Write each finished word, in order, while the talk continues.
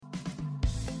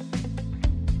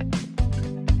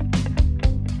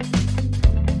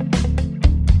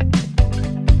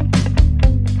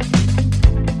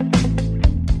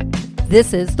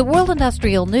This is the World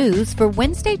Industrial News for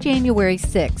Wednesday, January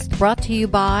 6th, brought to you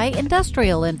by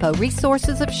Industrial Info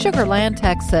Resources of Sugar Land,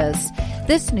 Texas.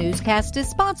 This newscast is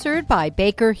sponsored by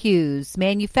Baker Hughes,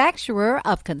 manufacturer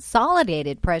of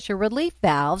consolidated pressure relief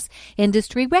valves,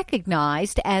 industry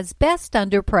recognized as best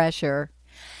under pressure.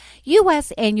 U.S.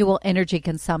 annual energy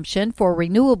consumption for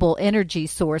renewable energy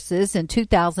sources in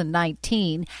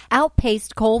 2019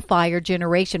 outpaced coal-fired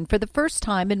generation for the first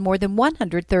time in more than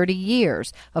 130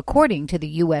 years, according to the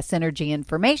U.S. Energy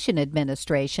Information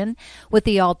Administration, with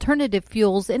the alternative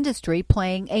fuels industry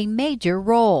playing a major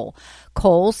role.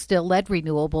 Coal still led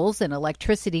renewables in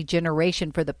electricity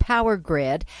generation for the power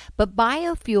grid, but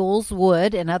biofuels,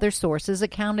 wood, and other sources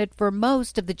accounted for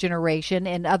most of the generation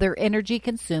in other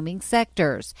energy-consuming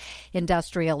sectors.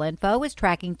 Industrial Info is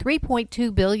tracking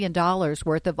 $3.2 billion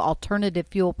worth of alternative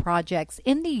fuel projects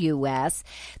in the U.S.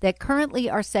 that currently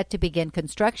are set to begin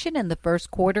construction in the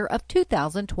first quarter of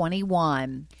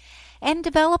 2021. And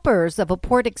developers of a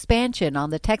port expansion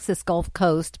on the Texas Gulf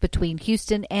Coast between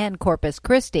Houston and Corpus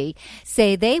Christi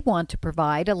say they want to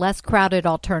provide a less crowded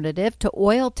alternative to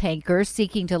oil tankers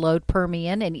seeking to load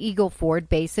Permian and Eagle Ford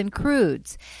Basin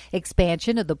crudes.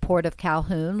 Expansion of the Port of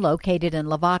Calhoun, located in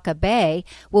Lavaca Bay,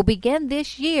 will begin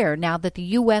this year now that the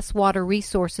U.S. Water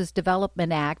Resources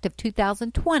Development Act of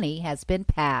 2020 has been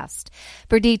passed.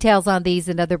 For details on these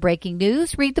and other breaking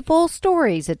news, read the full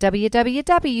stories at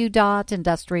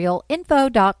www.industrialinfo.com.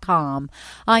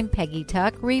 I'm Peggy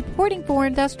Tuck, reporting for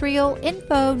Industrial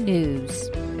Info News.